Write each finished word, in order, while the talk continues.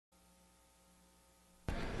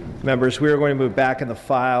Members, we are going to move back in the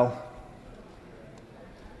file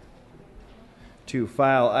to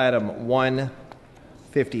file item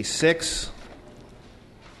 156.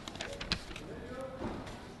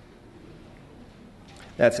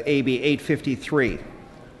 That's AB 853.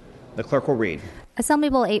 The clerk will read. Assembly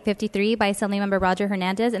Bill 853 by Assemblymember Roger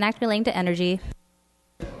Hernandez, an act relating to energy.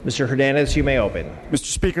 Mr. Hernandez, you may open. Mr.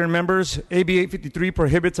 Speaker and members, AB 853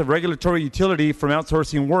 prohibits a regulatory utility from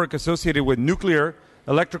outsourcing work associated with nuclear,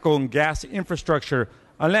 electrical, and gas infrastructure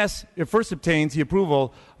unless it first obtains the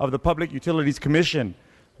approval of the Public Utilities Commission.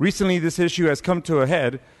 Recently, this issue has come to a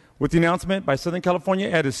head with the announcement by Southern California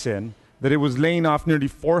Edison that it was laying off nearly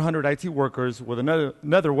 400 IT workers, with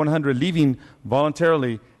another 100 leaving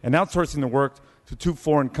voluntarily and outsourcing the work to 2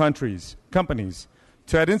 foreign companies.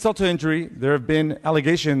 To add insult to injury, there have been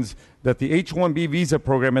allegations that the H-1B visa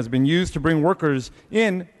program has been used to bring workers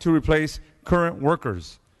in to replace current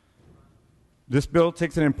workers. This bill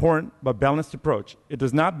takes an important but balanced approach. It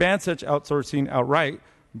does not ban such outsourcing outright,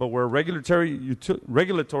 but where regulated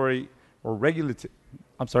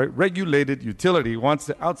utility wants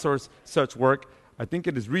to outsource such work, I think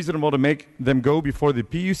it is reasonable to make them go before the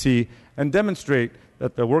PUC and demonstrate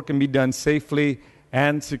that the work can be done safely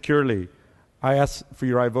and securely. I ask for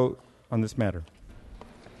your aye vote on this matter.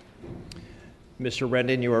 Mr.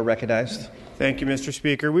 Rendon, you are recognized. Thank you, Mr.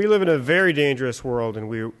 Speaker. We live in a very dangerous world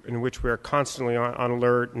in which we are constantly on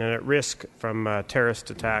alert and at risk from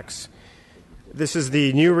terrorist attacks. This is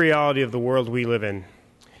the new reality of the world we live in.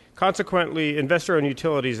 Consequently, investor-owned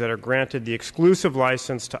utilities that are granted the exclusive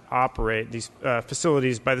license to operate these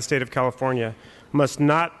facilities by the state of California must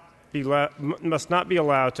not be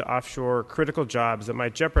allowed to offshore critical jobs that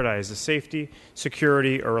might jeopardize the safety,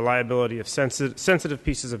 security, or reliability of sensitive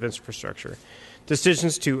pieces of infrastructure.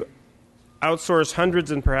 Decisions to outsource hundreds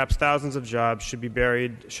and perhaps thousands of jobs should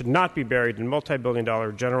not be buried in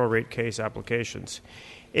multi-billion-dollar general rate case applications.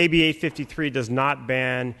 AB 853 does not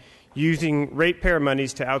ban using ratepayer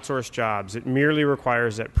monies to outsource jobs. It merely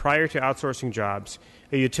requires that prior to outsourcing jobs,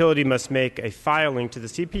 a utility must make a filing to the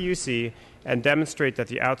CPUC and demonstrate that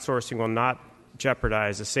the outsourcing will not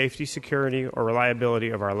jeopardize the safety, security, or reliability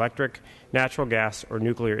of our electric, natural gas, or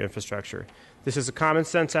nuclear infrastructure. This is a common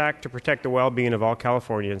sense act to protect the well-being of all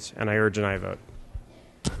Californians, and I urge an aye vote.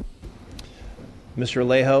 Mr.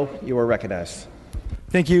 Alejo, you are recognized.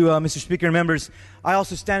 Thank you, Mr. Speaker and members. I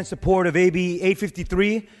also stand in support of AB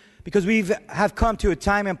 853 because we have come to a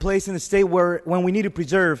time and place in the state when we need to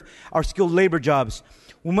preserve our skilled labor jobs.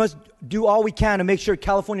 We must do all we can to make sure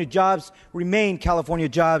California jobs remain California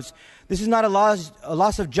jobs. This is not a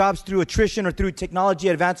loss of jobs through attrition or through technology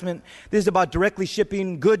advancement. This is about directly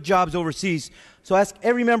shipping good jobs overseas. So I ask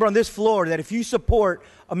every member on this floor that if you support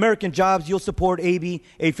American jobs, you'll support AB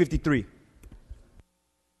 853.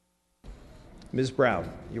 Ms. Brown,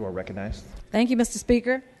 you are recognized. Thank you, Mr.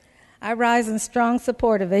 Speaker. I rise in strong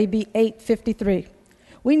support of AB 853.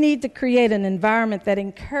 We need to create an environment that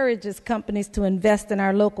encourages companies to invest in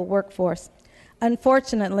our local workforce.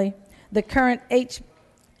 Unfortunately, the current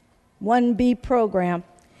H-1B program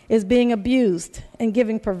is being abused and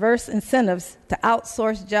giving perverse incentives to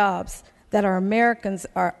outsource jobs that Americans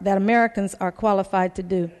are qualified to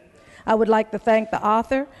do. I would like to thank the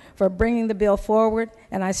author for bringing the bill forward,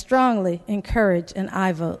 and I strongly encourage an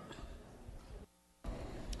aye vote.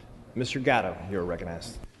 Mr. Gatto, you are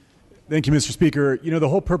recognized. Thank you, Mr. Speaker. You know, the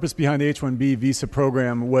whole purpose behind the H-1B visa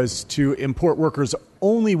program was to import workers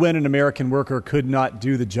only when an American worker could not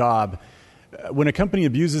do the job. When a company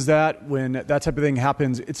abuses that, when that type of thing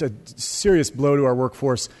happens, it's a serious blow to our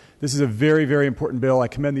workforce. This is a very, very important bill. I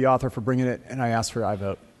commend the author for bringing it, and I ask for aye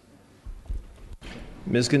vote.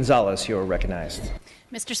 Ms. Gonzalez, you are recognized.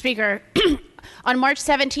 Mr. Speaker, on March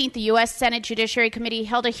 17th, the U.S. Senate Judiciary Committee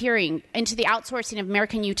held a hearing into the outsourcing of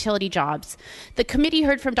American utility jobs. The committee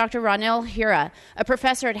heard from Dr. Ronil Hira, a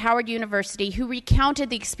professor at Howard University, who recounted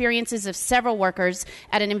the experiences of several workers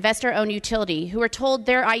at an investor-owned utility who were told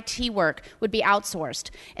their IT work would be outsourced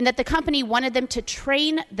and that the company wanted them to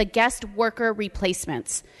train the guest worker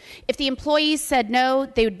replacements. If the employees said no,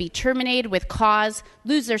 they would be terminated with cause,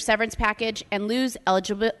 lose their severance package, and lose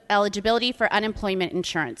eligibility for unemployment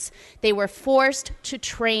insurance. They were forced to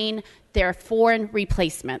train their foreign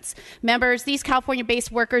replacements. Members, these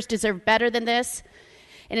California-based workers deserve better than this,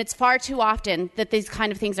 and it's far too often that these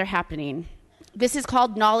kind of things are happening. This is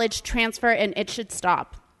called knowledge transfer, and it should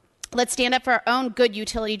stop. Let's stand up for our own good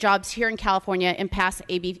utility jobs here in California and pass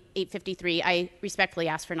AB 853. I respectfully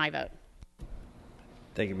ask for an aye vote.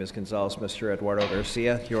 Thank you, Ms. Gonzalez. Mr. Eduardo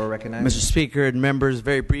Garcia, you are recognized. Mr. Speaker and members,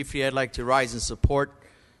 very briefly, I'd like to rise in support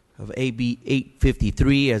of AB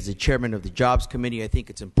 853. As the chairman of the Jobs Committee, I think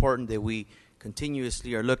it's important that we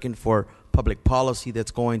continuously are looking for public policy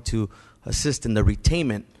that's going to assist in the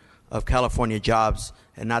retainment of California jobs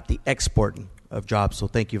and not the exporting of jobs. So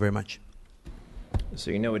thank you very much.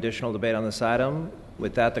 Seeing no additional debate on this item,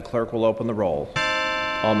 with that, the clerk will open the roll.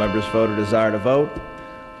 All members vote who desire to vote.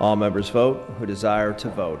 All members vote who desire to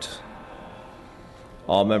vote.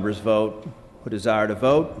 All members vote who desire to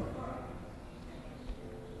vote.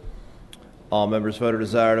 All members vote who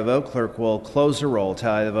desire to vote. Clerk will close the roll.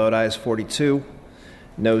 Tally the vote. Ayes 42,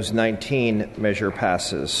 noes 19. Measure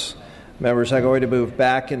passes. Members, I'm going to move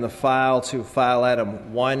back in the file to file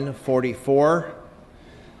item 144.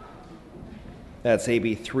 That's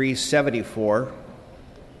AB 374.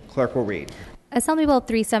 Clerk will read. Assembly Bill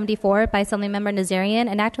 374 by Assemblymember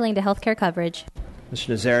Nazarian, enacting the health care coverage.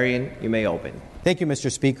 Mr. Nazarian, you may open. Thank you,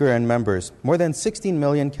 Mr. Speaker and members. More than 16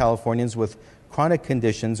 million Californians with chronic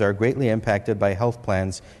conditions are greatly impacted by health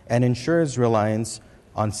plans and insurers' reliance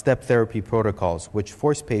on step therapy protocols, which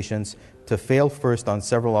force patients to fail first on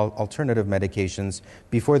several alternative medications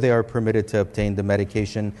before they are permitted to obtain the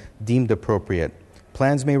medication deemed appropriate.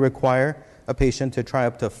 Plans may require a patient to try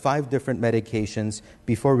up to 5 different medications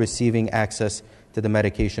before receiving access to the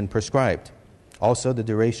medication prescribed. Also, the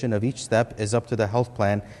duration of each step is up to the health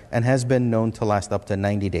plan and has been known to last up to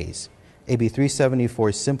 90 days. AB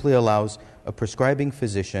 374 simply allows a prescribing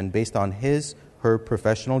physician, based on his/her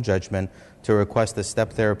professional judgment, to request a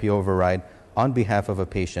step therapy override on behalf of a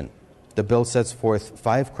patient. The bill sets forth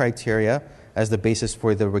 5 criteria as the basis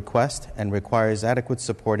for the request and requires adequate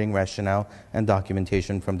supporting rationale and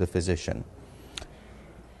documentation from the physician.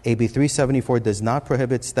 AB 374 does not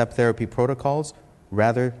prohibit step therapy protocols.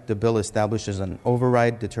 Rather, the bill establishes an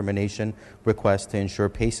override determination request to ensure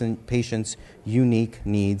patients' unique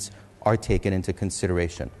needs are taken into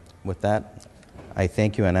consideration. With that, I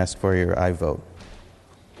thank you and ask for your aye vote.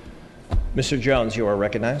 Mr. Jones, you are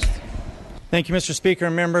recognized. Thank you, Mr. Speaker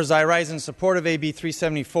and members. I rise in support of AB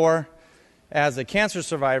 374. As a cancer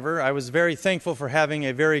survivor, I was very thankful for having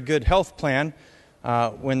a very good health plan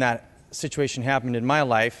when that situation happened in my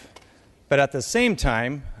life. But at the same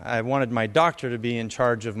time, I wanted my doctor to be in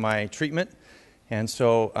charge of my treatment. And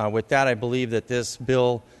so with that, I believe that this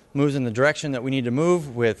bill moves in the direction that we need to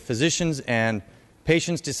move, with physicians and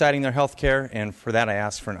patients deciding their health care. And for that, I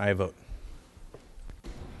ask for an aye vote.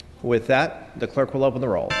 With that, the clerk will open the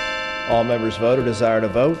roll. All members vote who desire to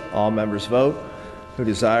vote. All members vote who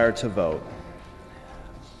desire to vote.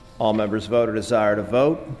 All members vote who desire to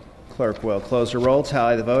vote. Clerk will close the roll.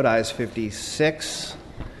 Tally the vote. Ayes 56,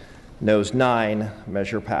 noes 9.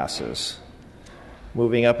 Measure passes.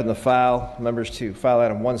 Moving up in the file, members to file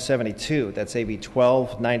item 172. That's AB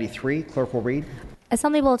 1293. Clerk will read.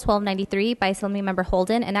 Assembly Bill 1293 by Assemblymember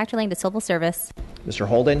Holden, enacting the civil service. Mr.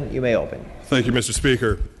 Holden, you may open. Thank you, Mr.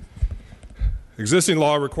 Speaker. Existing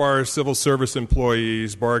law requires civil service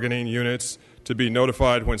employees, bargaining units, to be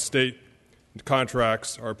notified when state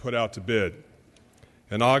contracts are put out to bid.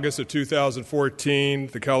 In August of 2014,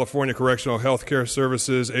 the California Correctional Health Care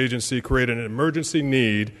Services Agency created an emergency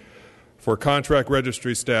need for contract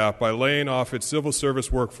registry staff by laying off its civil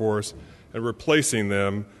service workforce and replacing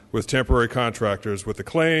them with temporary contractors, with the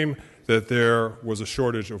claim that there was a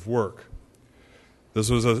shortage of work. This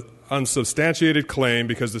was an unsubstantiated claim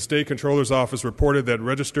because the State Controller's Office reported that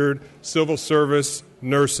registered civil service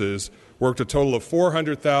nurses worked a total of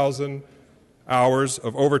 400,000 hours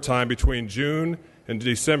of overtime between June and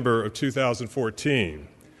December of 2014,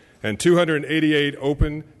 and 288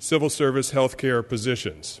 open civil service health care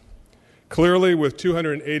positions. Clearly, with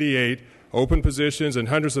 288 open positions and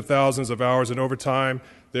hundreds of thousands of hours in overtime,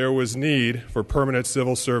 there was need for permanent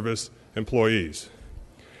civil service employees.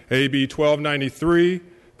 AB 1293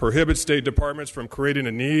 prohibits state departments from creating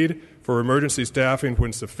a need for emergency staffing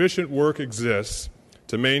when sufficient work exists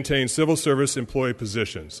to maintain civil service employee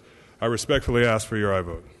positions. I respectfully ask for your aye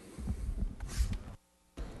vote.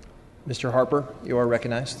 Mr. Harper, you are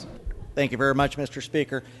recognized. Thank you very much, Mr.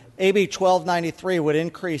 Speaker. AB 1293 would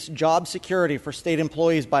increase job security for state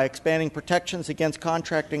employees by expanding protections against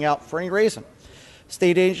contracting out for any reason.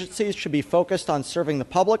 State agencies should be focused on serving the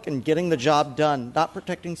public and getting the job done, not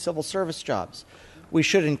protecting civil service jobs. We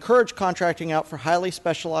should encourage contracting out for highly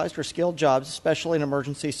specialized or skilled jobs, especially in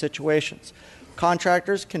emergency situations.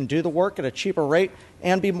 Contractors can do the work at a cheaper rate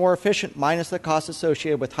and be more efficient, minus the costs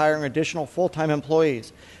associated with hiring additional full-time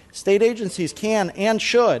employees. State agencies can and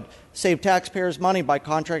should save taxpayers money by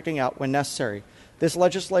contracting out when necessary. This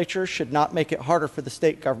legislature should not make it harder for the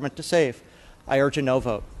state government to save. I urge a no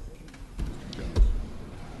vote.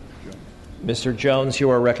 Mr. Jones, you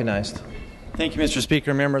are recognized. Thank you, Mr.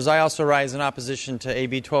 Speaker. Members, I also rise in opposition to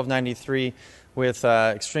AB 1293 with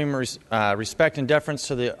extreme respect and deference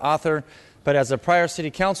to the author. But as a prior city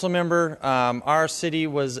council member, our city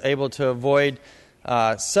was able to avoid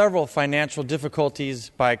several financial difficulties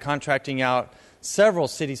by contracting out several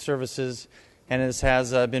city services, and this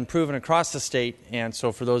has been proven across the state. And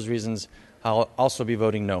so for those reasons, I'll also be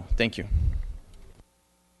voting no. Thank you.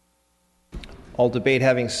 All debate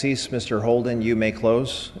having ceased, Mr. Holden, you may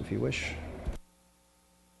close if you wish.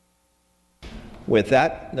 With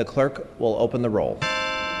that, the clerk will open the roll.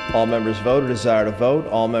 All members vote who desire to vote.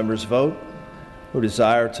 All members vote who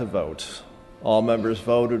desire to vote. All members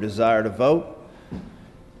vote who desire to vote.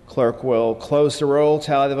 Clerk will close the roll,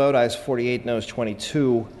 tally the vote. Ayes 48, noes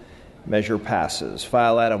 22. Measure passes.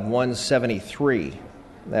 File item 173.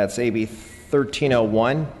 That's AB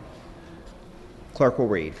 1301. Clerk will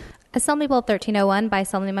read. Assembly Bill 1301 by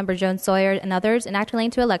Assemblymember Jones Sawyer and others enacting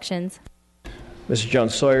relating to elections. Mr.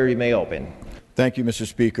 Jones Sawyer, you may open. Thank you, Mr.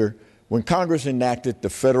 Speaker. When Congress enacted the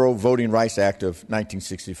Federal Voting Rights Act of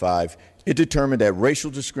 1965, it determined that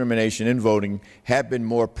racial discrimination in voting had been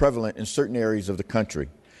more prevalent in certain areas of the country.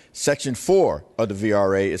 Section 4 of the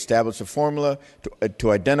VRA established a formula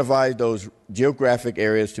to identify those geographic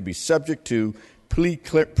areas to be subject to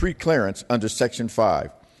pre-clearance under Section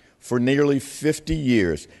 5. For nearly 50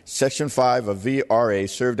 years, Section 5 of VRA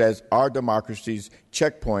served as our democracy's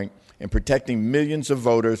checkpoint in protecting millions of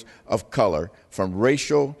voters of color from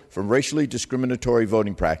racially discriminatory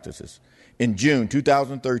voting practices. In June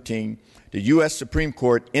 2013, the U.S. Supreme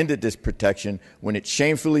Court ended this protection when it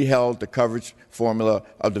shamefully held the coverage formula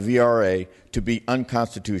of the VRA to be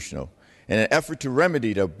unconstitutional. In an effort to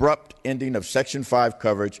remedy the abrupt ending of Section 5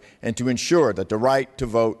 coverage and to ensure that the right to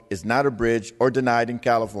vote is not abridged or denied in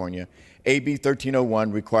California, AB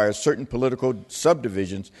 1301 requires certain political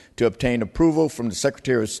subdivisions to obtain approval from the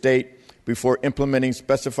Secretary of State before implementing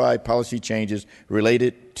specified policy changes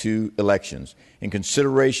related to elections. In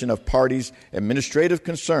consideration of parties' administrative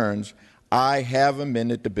concerns, I have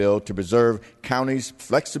amended the bill to preserve counties'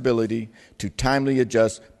 flexibility to timely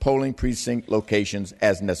adjust polling precinct locations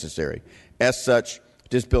as necessary. As such,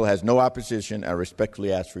 this bill has no opposition. I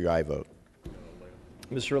respectfully ask for your aye vote.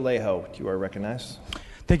 Mr. Alejo, you are recognized.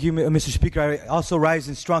 Thank you, Mr. Speaker. I also rise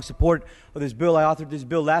in strong support of this bill. I authored this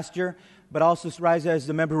bill last year, but also rise as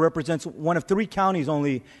the member who represents one of 3 counties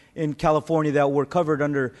only in California that were covered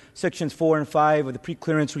under Sections 4 and 5 of the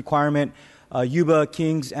pre-clearance requirement, Yuba,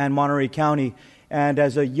 Kings, and Monterey County. And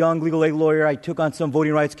as a young legal aid lawyer, I took on some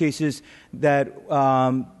voting rights cases that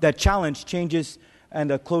challenged changes and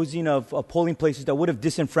the closing of polling places that would have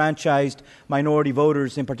disenfranchised minority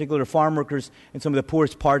voters, in particular farm workers in some of the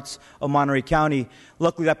poorest parts of Monterey County.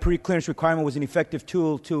 Luckily, that pre-clearance requirement was an effective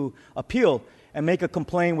tool to appeal and make a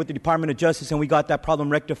complaint with the Department of Justice, and we got that problem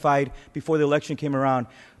rectified before the election came around.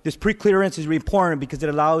 This pre-clearance is really important because it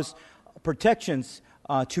allows protections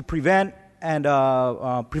to prevent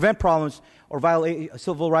problems or violate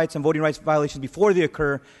civil rights and voting rights violations before they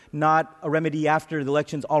occur, not a remedy after the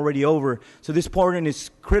election's already over. So this point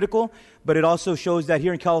is critical, but it also shows that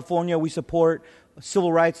here in California we support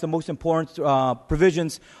civil rights, the most important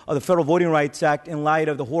provisions of the Federal Voting Rights Act in light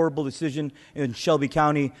of the horrible decision in Shelby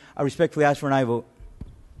County. I respectfully ask for an aye vote.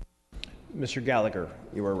 Mr. Gallagher,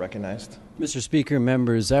 you are recognized. Mr. Speaker,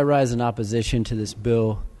 members, I rise in opposition to this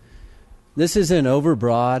bill. This is an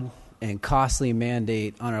overbroad and costly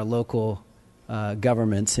mandate on our local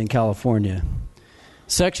governments in California.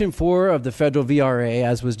 Section 4 of the federal VRA,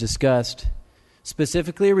 as was discussed,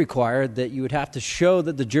 specifically required that you would have to show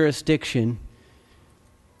that the jurisdiction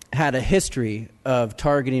had a history of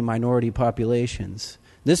targeting minority populations.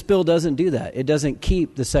 This bill doesn't do that. It doesn't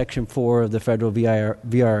keep the Section 4 of the federal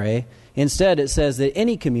VRA. Instead, it says that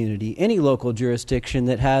any community, any local jurisdiction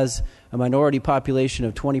that has a minority population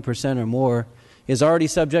of 20% or more is already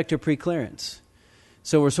subject to preclearance.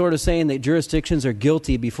 So we're sort of saying that jurisdictions are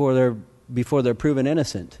guilty before they're proven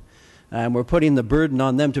innocent. And we're putting the burden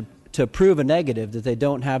on them to prove a negative, that they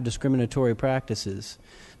don't have discriminatory practices.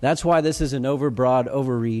 That's why this is an overbroad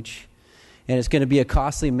overreach, and it's going to be a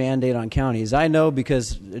costly mandate on counties. I know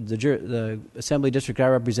because the Assembly District I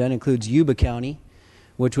represent includes Yuba County,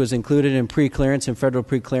 which was included in preclearance and federal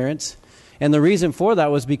preclearance. And the reason for that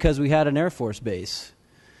was because we had an Air Force base.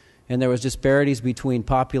 And there was disparities between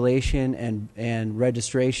population and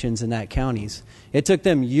registrations in that counties. It took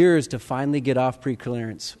them years to finally get off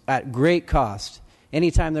preclearance at great cost.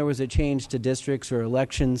 Anytime there was a change to districts or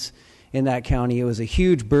elections in that county, it was a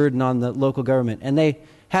huge burden on the local government. And they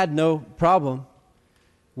had no problem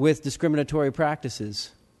with discriminatory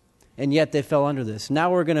practices. And yet they fell under this.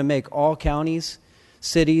 Now we're going to make all counties,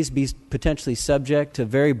 cities be potentially subject to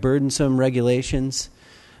very burdensome regulations.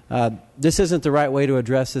 This isn't the right way to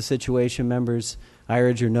address the situation, members. I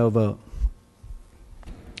urge your no vote.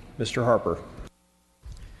 Mr. Harper.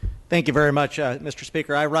 Thank you very much, Mr.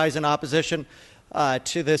 Speaker. I rise in opposition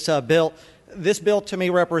to this bill. This bill, to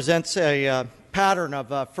me, represents a pattern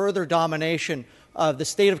of further domination of the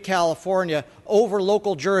state of California over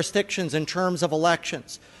local jurisdictions in terms of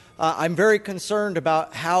elections. I'm very concerned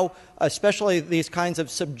about how, especially these kinds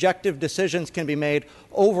of subjective decisions can be made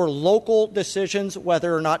over local decisions,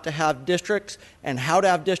 whether or not to have districts and how to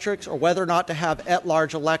have districts, or whether or not to have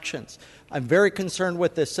at-large elections. I'm very concerned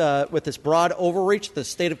with this broad overreach the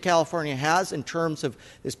state of California has in terms of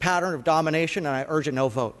this pattern of domination, and I urge a no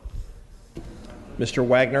vote. Mr.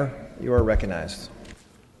 Wagner, you are recognized.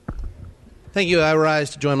 Thank you. I rise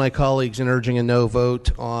to join my colleagues in urging a no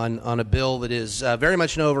vote on a bill that is very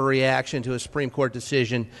much an overreaction to a Supreme Court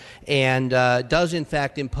decision and does, in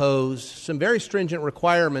fact, impose some very stringent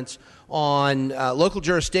requirements on local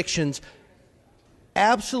jurisdictions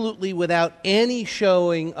absolutely without any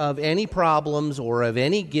showing of any problems or of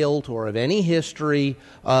any guilt or of any history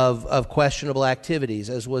of questionable activities.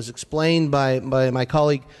 As was explained by my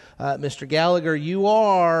colleague, Mr. Gallagher, you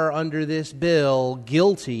are, under this bill,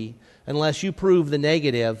 guilty unless you prove the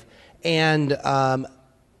negative, and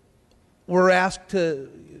we're asked to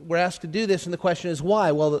do this, and the question is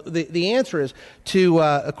why? Well, the answer is to,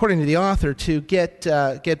 according to the author, to get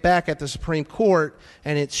back at the Supreme Court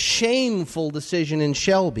and its shameful decision in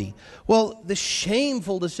Shelby. Well, the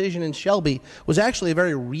shameful decision in Shelby was actually a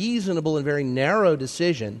very reasonable and very narrow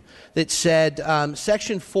decision that said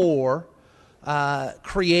Section 4,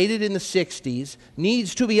 created in the 60s,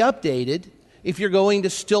 needs to be updated if you're going to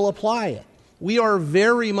still apply it. We are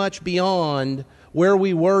very much beyond where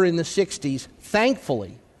we were in the 60s,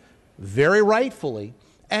 thankfully, very rightfully,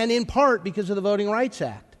 and in part because of the Voting Rights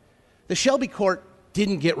Act. The Shelby Court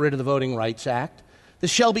didn't get rid of the Voting Rights Act. The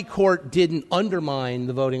Shelby Court didn't undermine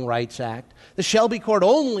the Voting Rights Act. The Shelby Court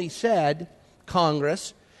only said,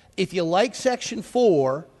 Congress, if you like Section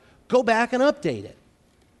 4, go back and update it.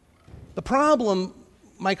 The problem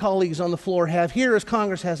my colleagues on the floor have here is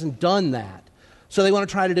Congress hasn't done that. So they want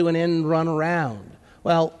to try to do an end run around.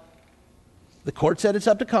 Well, the court said it's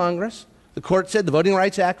up to Congress. The court said the Voting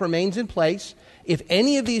Rights Act remains in place. If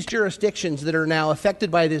any of these jurisdictions that are now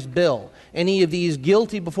affected by this bill, any of these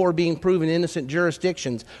guilty before being proven innocent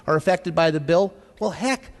jurisdictions are affected by the bill, well,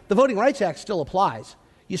 heck, the Voting Rights Act still applies.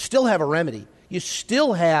 You still have a remedy. You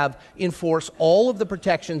still have enforce all of the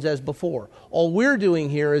protections as before. All we're doing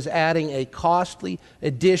here is adding a costly,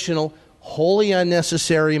 additional, wholly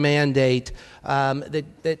unnecessary mandate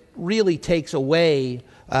that really takes away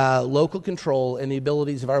local control and the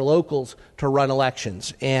abilities of our locals to run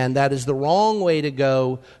elections. And that is the wrong way to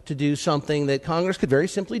go to do something that Congress could very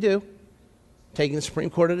simply do, taking the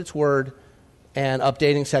Supreme Court at its word and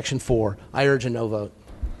updating Section 4. I urge a no vote.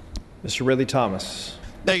 Mr. Ridley Thomas.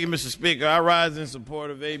 Thank you, Mr. Speaker. I rise in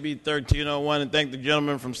support of AB 1301 and thank the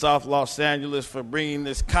gentleman from South Los Angeles for bringing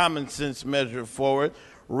this common sense measure forward.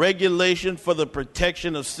 Regulation for the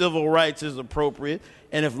protection of civil rights is appropriate,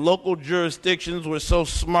 and if local jurisdictions were so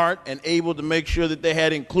smart and able to make sure that they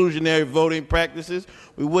had inclusionary voting practices,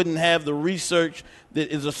 we wouldn't have the research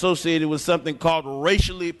that is associated with something called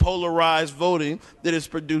racially polarized voting that is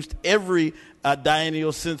produced every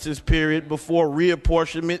biennial census period before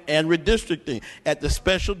reapportionment and redistricting at the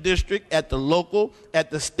special district, at the local,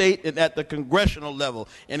 at the state, and at the congressional level.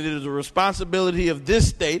 And it is the responsibility of this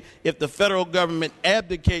state, if the federal government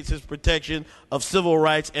abdicates its protection of civil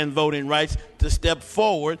rights and voting rights, to step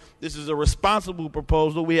forward. This is a responsible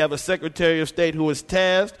proposal. We have a Secretary of State who is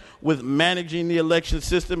tasked with managing the election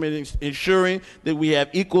system and ensuring that we have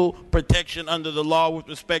equal protection under the law with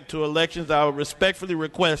respect to elections. I would respectfully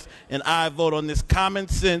request an aye vote on this common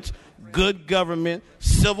sense, good government,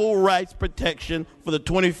 civil rights protection for the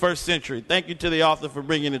 21st century. Thank you to the author for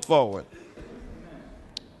bringing it forward.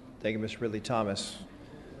 Thank you, Mr. Ridley Thomas.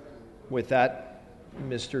 With that,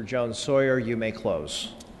 Mr. Jones Sawyer, you may close.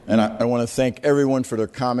 And I want to thank everyone for their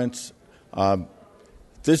comments.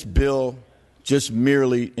 This bill just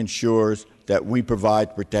merely ensures that we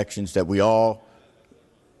provide protections that we all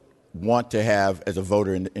want to have as a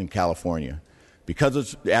voter in California. Because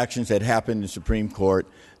of the actions that happened in the Supreme Court,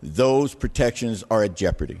 those protections are at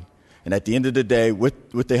jeopardy. And at the end of the day,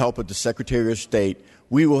 with the help of the Secretary of State,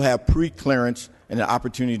 we will have pre-clearance and an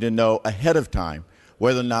opportunity to know ahead of time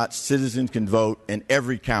whether or not citizens can vote in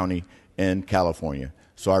every county in California.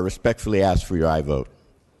 So I respectfully ask for your aye vote.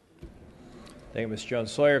 Thank you, Mr.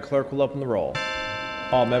 Jones Sawyer. Clerk will open the roll.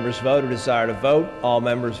 All members vote who desire to vote. All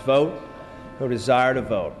members vote who desire to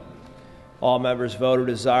vote. All members vote who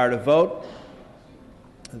desire to vote.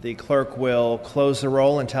 The clerk will close the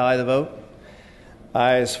roll and tally the vote.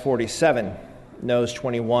 Ayes 47, noes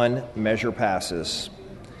 21, measure passes.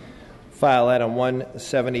 File item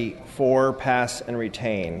 174, pass and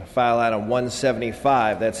retain. File item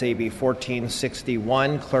 175, that's AB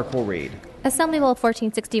 1461. Clerk will read. Assembly Bill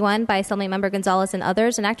 1461 by Assemblymember Gonzalez and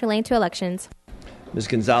others, enacted relating to elections. Ms.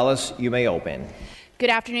 Gonzalez, you may open.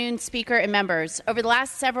 Good afternoon, Speaker and members. Over the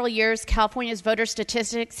last several years, California's voter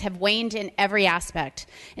statistics have waned in every aspect.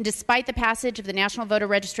 And despite the passage of the National Voter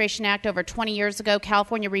Registration Act over 20 years ago,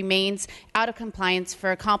 California remains out of compliance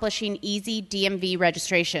for accomplishing easy DMV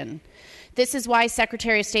registration. This is why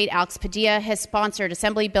Secretary of State Alex Padilla has sponsored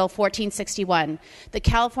Assembly Bill 1461, the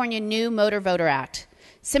California New Motor Voter Act.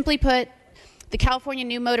 Simply put, the California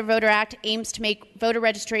New Motor Voter Act aims to make voter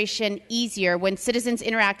registration easier when citizens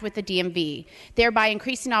interact with the DMV, thereby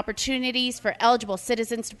increasing opportunities for eligible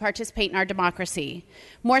citizens to participate in our democracy.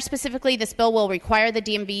 More specifically, this bill will require the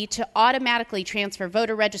DMV to automatically transfer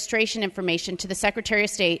voter registration information to the Secretary of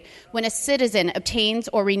State when a citizen obtains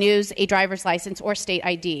or renews a driver's license or state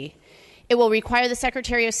ID. It will require the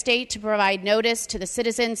Secretary of State to provide notice to the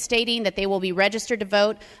citizens stating that they will be registered to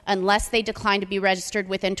vote unless they decline to be registered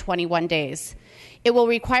within 21 days. It will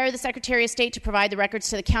require the Secretary of State to provide the records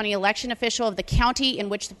to the county election official of the county in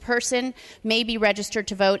which the person may be registered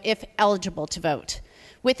to vote if eligible to vote.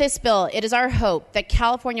 With this bill, it is our hope that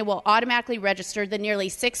California will automatically register the nearly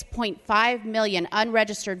 6.5 million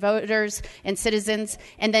unregistered voters and citizens,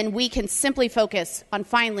 and then we can simply focus on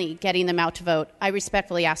finally getting them out to vote. I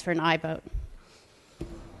respectfully ask for an aye vote.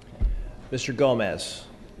 Mr. Gomez.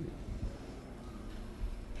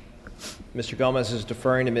 Mr. Gomez is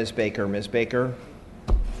deferring to Ms. Baker. Ms. Baker.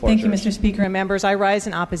 Thank you, Mr. Speaker and members. I rise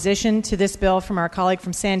in opposition to this bill from our colleague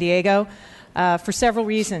from San Diego. For several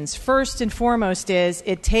reasons. First and foremost is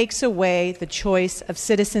it takes away the choice of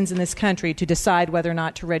citizens in this country to decide whether or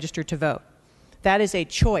not to register to vote. That is a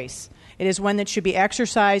choice. It is one that should be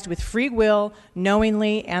exercised with free will,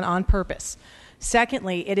 knowingly, and on purpose.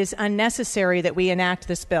 Secondly, it is unnecessary that we enact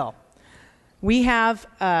this bill. We have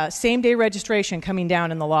same-day registration coming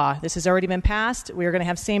down in the law. This has already been passed. We are going to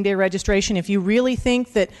have same-day registration. If you really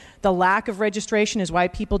think that the lack of registration is why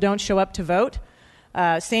people don't show up to vote,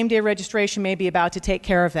 same-day registration may be about to take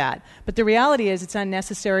care of that. But the reality is it's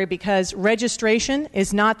unnecessary because registration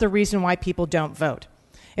is not the reason why people don't vote.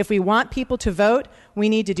 If we want people to vote, we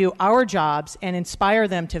need to do our jobs and inspire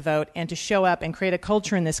them to vote and to show up and create a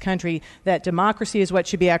culture in this country that democracy is what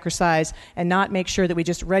should be exercised and not make sure that we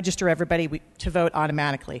just register everybody to vote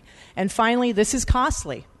automatically. And finally, this is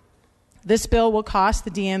costly. This bill will cost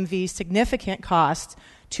the DMV significant costs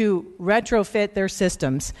to retrofit their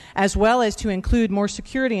systems, as well as to include more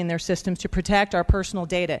security in their systems to protect our personal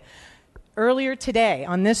data. Earlier today,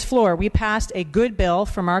 on this floor, we passed a good bill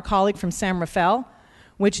from our colleague from San Rafael,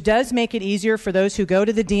 which does make it easier for those who go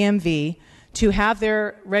to the DMV to have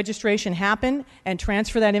their registration happen and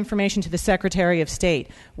transfer that information to the Secretary of State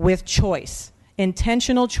with choice,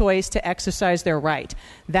 intentional choice to exercise their right.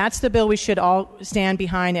 That's the bill we should all stand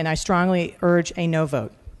behind, and I strongly urge a no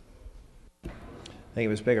vote. Thank you,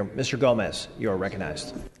 Ms. Baker. Mr. Gomez, you are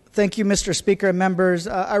recognized. Thank you, Mr. Speaker and members.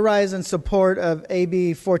 I rise in support of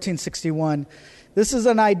AB 1461. This is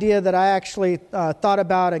an idea that I actually thought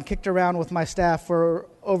about and kicked around with my staff for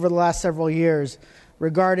over the last several years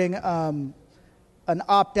regarding an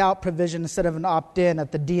opt-out provision instead of an opt-in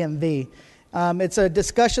at the DMV. It's a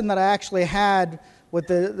discussion that I actually had with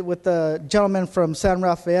the gentleman from San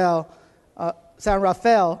Rafael,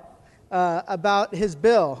 about his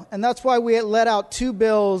bill. And that's why we let out two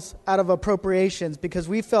bills out of appropriations, because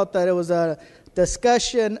we felt that it was a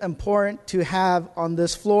discussion important to have on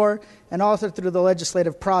this floor and also through the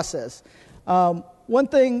legislative process. One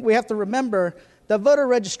thing we have to remember, that voter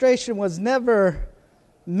registration was never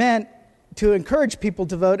meant to encourage people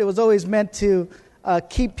to vote. It was always meant to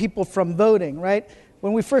keep people from voting, right?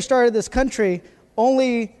 When we first started this country,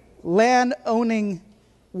 only land-owning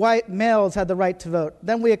white males had the right to vote.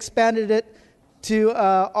 Then we expanded it to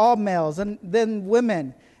all males, and then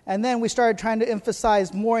women. And then we started trying to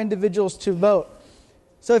emphasize more individuals to vote.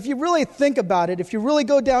 So if you really think about it, if you really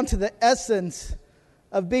go down to the essence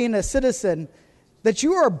of being a citizen, that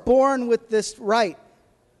you are born with this right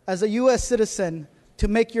as a U.S. citizen to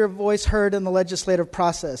make your voice heard in the legislative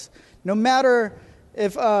process. No matter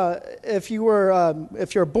if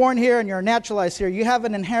you're born here and you're naturalized here, you have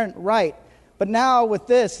an inherent right. But now with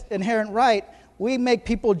this inherent right, we make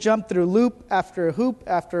people jump through loop after hoop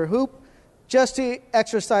after hoop just to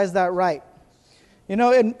exercise that right. You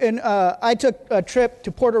know, I took a trip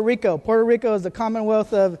to Puerto Rico. Puerto Rico is the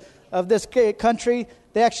commonwealth of this country.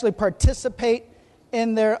 They actually participate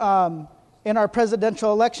in our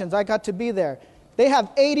presidential elections. I got to be there. They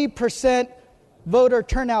have 80% voter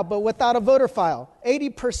turnout, but without a voter file.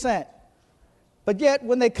 80%. But yet,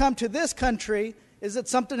 when they come to this country, is it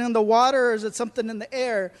something in the water or is it something in the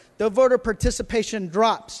air? The voter participation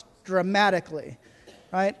drops dramatically,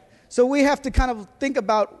 right? So we have to kind of think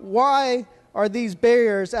about why are these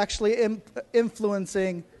barriers actually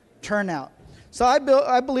influencing turnout. So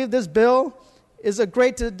I believe this bill is a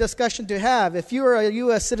great discussion to have. If you are a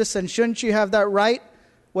U.S. citizen, shouldn't you have that right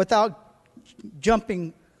without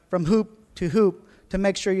jumping from hoop to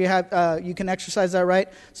make sure you can exercise that right?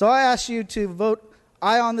 So I ask you to vote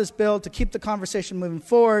aye on this bill to keep the conversation moving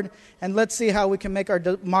forward, and let's see how we can make our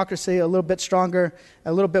democracy a little bit stronger,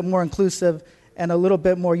 a little bit more inclusive, and a little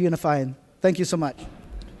bit more unifying. Thank you so much.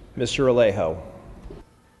 Mr. Alejo.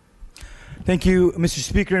 Thank you, Mr.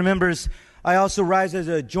 Speaker and members. I also rise as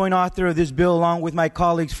a joint author of this bill along with my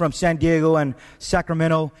colleagues from San Diego and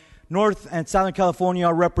Sacramento. North and Southern California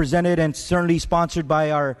are represented and certainly sponsored by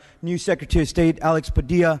our new Secretary of State, Alex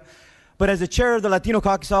Padilla. But as the chair of the Latino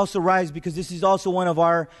Caucus, I also rise because this is also one of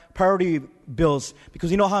our priority bills,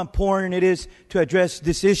 because we know how important it is to address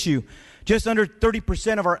this issue. Just under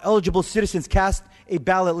 30% of our eligible citizens cast a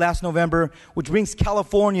ballot last November, which brings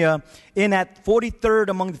California in at 43rd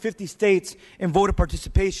among the 50 states in voter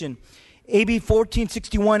participation. AB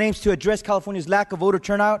 1461 aims to address California's lack of voter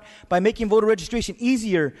turnout by making voter registration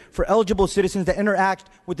easier for eligible citizens that interact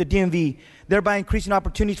with the DMV, thereby increasing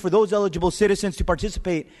opportunities for those eligible citizens to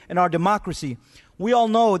participate in our democracy. We all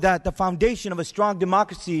know that the foundation of a strong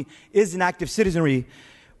democracy is an active citizenry.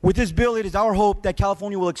 With this bill, it is our hope that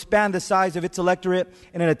California will expand the size of its electorate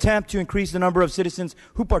in an attempt to increase the number of citizens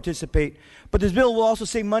who participate. But this bill will also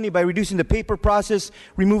save money by reducing the paper process,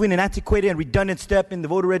 removing an antiquated and redundant step in the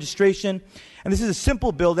voter registration. And this is a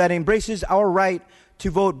simple bill that embraces our right to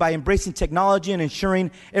vote by embracing technology and ensuring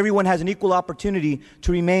everyone has an equal opportunity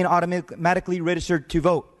to remain automatically registered to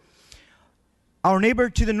vote. Our neighbor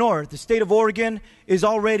to the north, the state of Oregon, is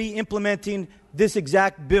already implementing this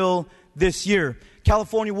exact bill this year.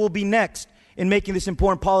 California will be next in making this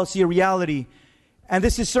important policy a reality. And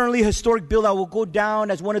this is certainly a historic bill that will go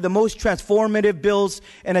down as one of the most transformative bills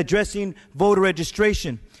in addressing voter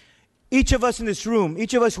registration. Each of us in this room,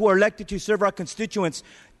 each of us who are elected to serve our constituents,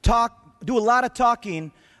 do a lot of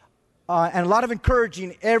talking and a lot of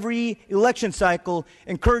encouraging every election cycle,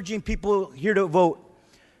 encouraging people here to vote.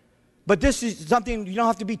 But this is something you don't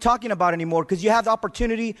have to be talking about anymore, because you have the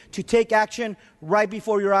opportunity to take action right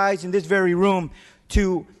before your eyes in this very room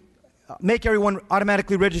to make everyone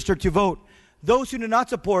automatically registered to vote. Those who do not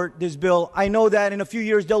support this bill, I know that in a few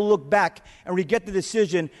years they'll look back and regret the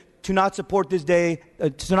decision to not support this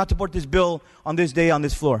bill on this day on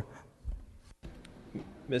this floor.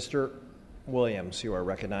 Mr. Williams, you are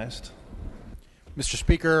recognized. Mr.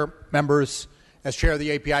 Speaker, members, as chair of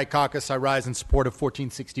the API caucus, I rise in support of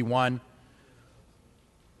 1461.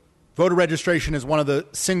 Voter registration is one of the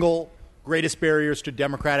single greatest barriers to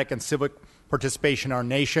democratic and civic participation in our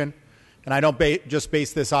nation. And I don't just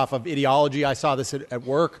base this off of ideology. I saw this at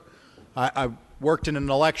work. I worked in an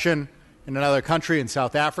election in another country, in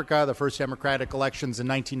South Africa, the first democratic elections in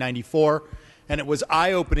 1994. And it was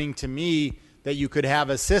eye-opening to me that you could have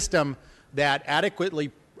a system that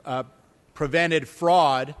adequately prevented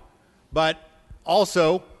fraud, but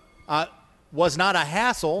also was not a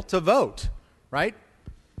hassle to vote, right?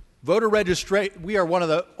 Voter registration, we are one of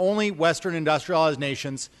the only Western industrialized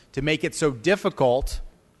nations to make it so difficult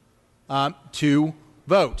to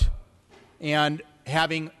vote, and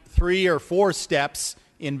having 3 or 4 steps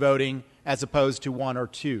in voting as opposed to 1 or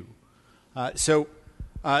 2. So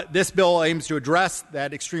this bill aims to address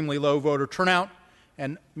that extremely low voter turnout,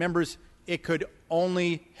 and members, it could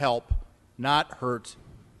only help, not hurt,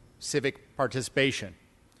 civic participation.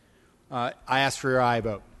 I ask for your aye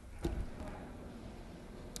vote.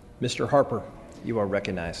 Mr. Harper, you are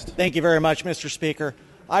recognized. Thank you very much, Mr. Speaker.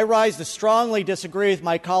 I rise to strongly disagree with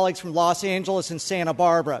my colleagues from Los Angeles and Santa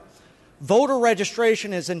Barbara. Voter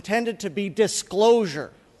registration is intended to be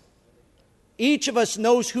disclosure. Each of us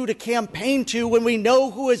knows who to campaign to when we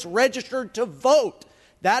know who is registered to vote.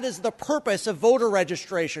 That is the purpose of voter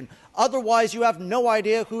registration. Otherwise, you have no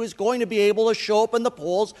idea who is going to be able to show up in the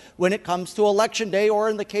polls when it comes to Election Day, or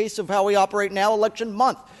in the case of how we operate now, Election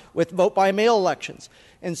Month, with vote-by-mail elections.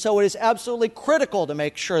 And so it is absolutely critical to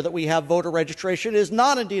make sure that we have voter registration. It is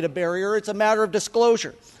not indeed a barrier. It's a matter of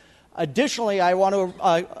disclosure. Additionally, I want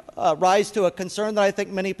to rise to a concern that I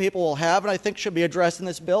think many people will have, and I think should be addressed in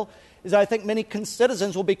this bill, is I think many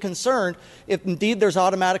citizens will be concerned if indeed there's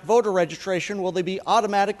automatic voter registration, will they be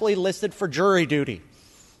automatically listed for jury duty?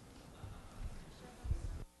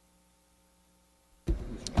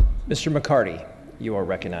 Mr. McCarty, you are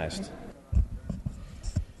recognized.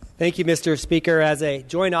 Thank you, Mr. Speaker. As a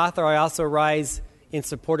joint author, I also rise in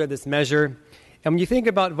support of this measure. And when you think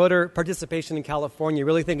about voter participation in California, you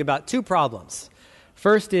really think about two problems.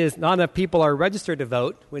 First is not enough people are registered to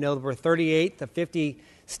vote. We know that we're 38 to 50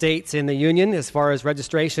 states in the union as far as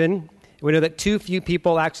registration. We know that too few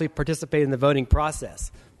people actually participate in the voting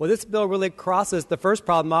process. Well, this bill really crosses the first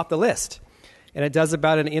problem off the list, and it does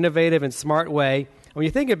about an innovative and smart way. When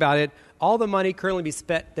you think about it, all the money currently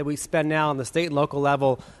that we spend now on the state and local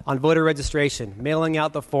level on voter registration, mailing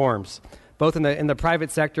out the forms, both in the private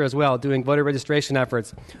sector as well, doing voter registration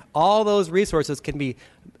efforts, all those resources can be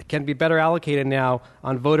better allocated now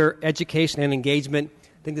on voter education and engagement.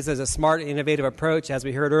 I think this is a smart and innovative approach, as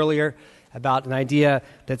we heard earlier, about an idea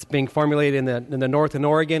that's being formulated in the North in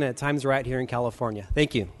Oregon and at times right here in California.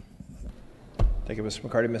 Thank you. Thank you, Mr.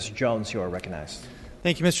 McCarty. Mr. Jones, you are recognized.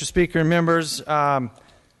 Thank you, Mr. Speaker and members.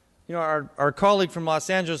 Our colleague from Los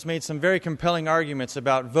Angeles made some very compelling arguments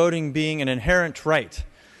about voting being an inherent right.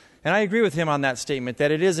 And I agree with him on that statement,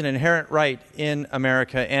 that it is an inherent right in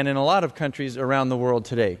America and in a lot of countries around the world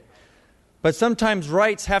today. But sometimes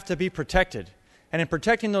rights have to be protected. And in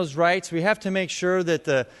protecting those rights, we have to make sure that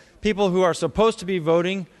the people who are supposed to be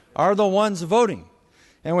voting are the ones voting.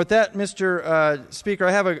 And with that, Mr. Speaker,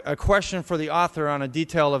 I have a question for the author on a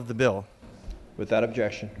detail of the bill. Without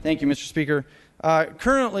objection. Thank you, Mr. Speaker.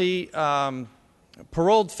 Currently,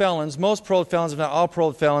 paroled felons, most paroled felons, if not all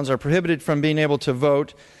paroled felons, are prohibited from being able to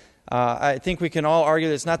vote. I think we can all argue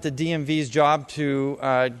that it's not the DMV's job to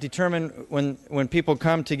determine when people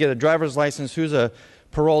come to get a driver's license who's a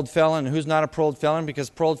paroled felon and who's not a paroled felon, because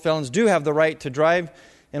paroled felons do have the right to drive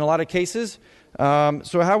in a lot of cases.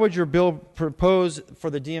 So how would your bill propose for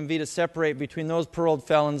the DMV to separate between those paroled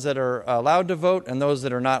felons that are allowed to vote and those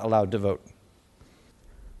that are not allowed to vote?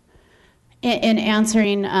 In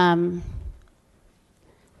answering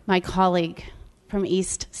my colleague from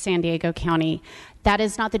East San Diego County, that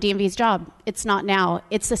is not the DMV's job. It's not now.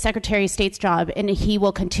 It's the Secretary of State's job, and he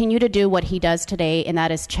will continue to do what he does today, and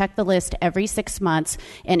that is check the list every 6 months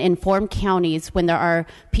and inform counties when there are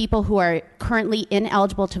people who are currently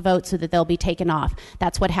ineligible to vote so that they'll be taken off.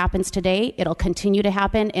 That's what happens today. It'll continue to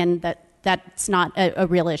happen, and that's not a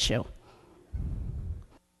real issue.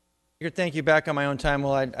 Thank you. Back on my own time.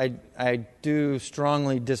 Well, I do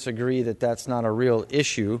strongly disagree that that's not a real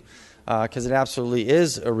issue, because it absolutely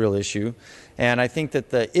is a real issue. And I think that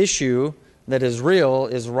the issue that is real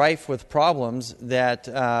is rife with problems that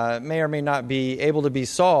may or may not be able to be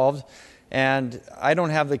solved, and I don't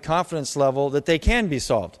have the confidence level that they can be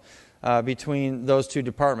solved between those two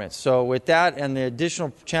departments. So with that and the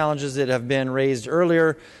additional challenges that have been raised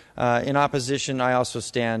earlier in opposition, I also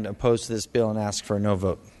stand opposed to this bill and ask for a no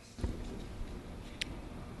vote.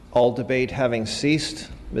 All debate having ceased,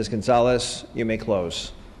 Ms. Gonzalez, you may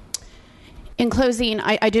close. In closing,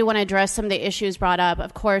 I do want to address some of the issues brought up.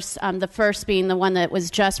 Of course, the first being the one that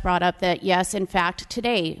was just brought up, that yes, in fact,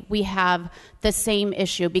 today we have the same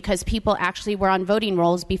issue because people actually were on voting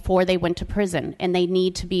rolls before they went to prison, and they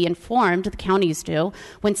need to be informed, the counties do,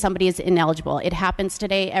 when somebody is ineligible. It happens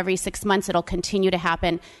today every 6 months. It'll continue to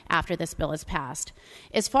happen after this bill is passed.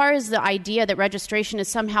 As far as the idea that registration is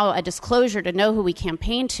somehow a disclosure to know who we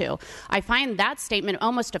campaign to, I find that statement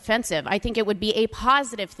almost offensive. I think it would be a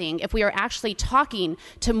positive thing if we are actually talking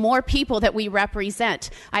to more people that we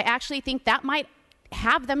represent. I actually think that might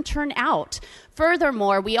have them turn out.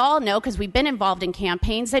 Furthermore, we all know, because we've been involved in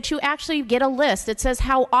campaigns, that you actually get a list that says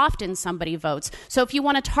how often somebody votes. So if you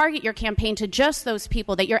want to target your campaign to just those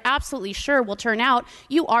people that you're absolutely sure will turn out,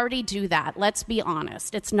 you already do that. Let's be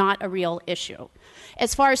honest. It's not a real issue.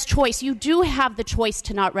 As far as choice, you do have the choice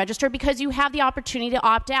to not register because you have the opportunity to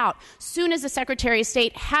opt out. Soon as the Secretary of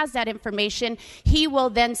State has that information, he will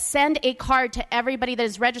then send a card to everybody that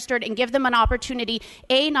is registered and give them an opportunity,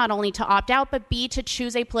 A, not only to opt out, but B, to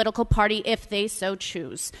choose a political party if they so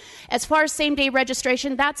choose. As far as same-day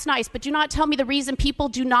registration, that's nice, but do not tell me the reason people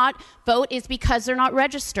do not vote is because they're not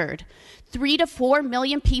registered. 3 to 4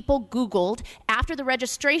 million people Googled after the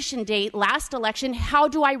registration date last election, how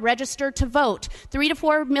do I register to vote? 3 to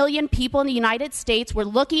 4 million people in the United States were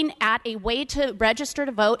looking at a way to register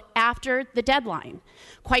to vote after the deadline.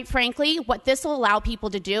 Quite frankly, what this will allow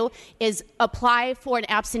people to do is apply for an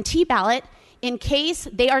absentee ballot in case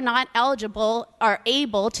they are not eligible or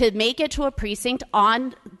able to make it to a precinct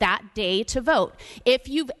on that day to vote. If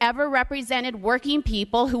you've ever represented working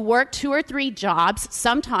people who work 2 or 3 jobs,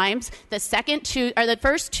 sometimes the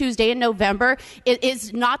first Tuesday in November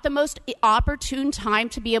is not the most opportune time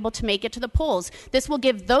to be able to make it to the polls. This will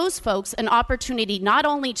give those folks an opportunity not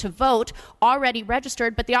only to vote already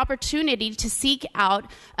registered, but the opportunity to seek out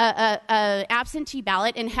an absentee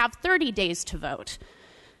ballot and have 30 days to vote.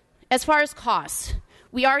 As far as costs,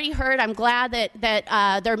 we already heard, I'm glad that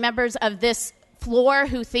there are members of this floor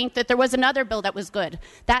who think that there was another bill that was good.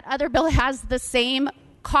 That other bill has the same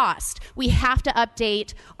cost. We have to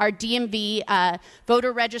update our DMV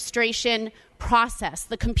voter registration process,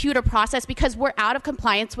 the computer process, because we're out of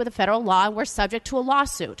compliance with a federal law and we're subject to a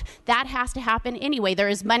lawsuit. That has to happen anyway. There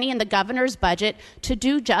is money in the governor's budget to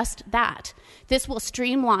do just that. This will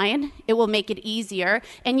streamline, it will make it easier,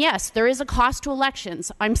 and yes, there is a cost to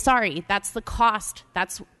elections. I'm sorry, that's the cost.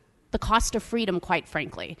 That's the cost of freedom, quite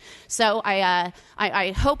frankly. So I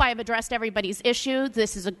hope I have addressed everybody's issue.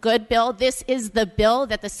 This is a good bill. This is the bill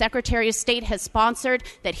that the Secretary of State has sponsored,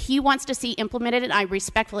 that he wants to see implemented, and I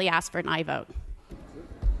respectfully ask for an aye vote.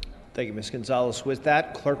 Thank you, Ms. Gonzalez. With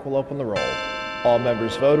that, clerk will open the roll. All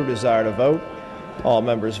members vote who desire to vote. All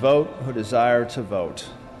members vote who desire to vote.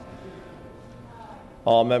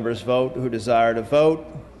 All members vote who desire to vote.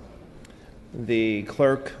 The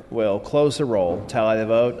clerk will close the roll. Tally the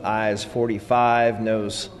vote. Ayes 45,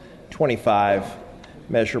 noes 25.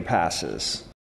 Measure passes.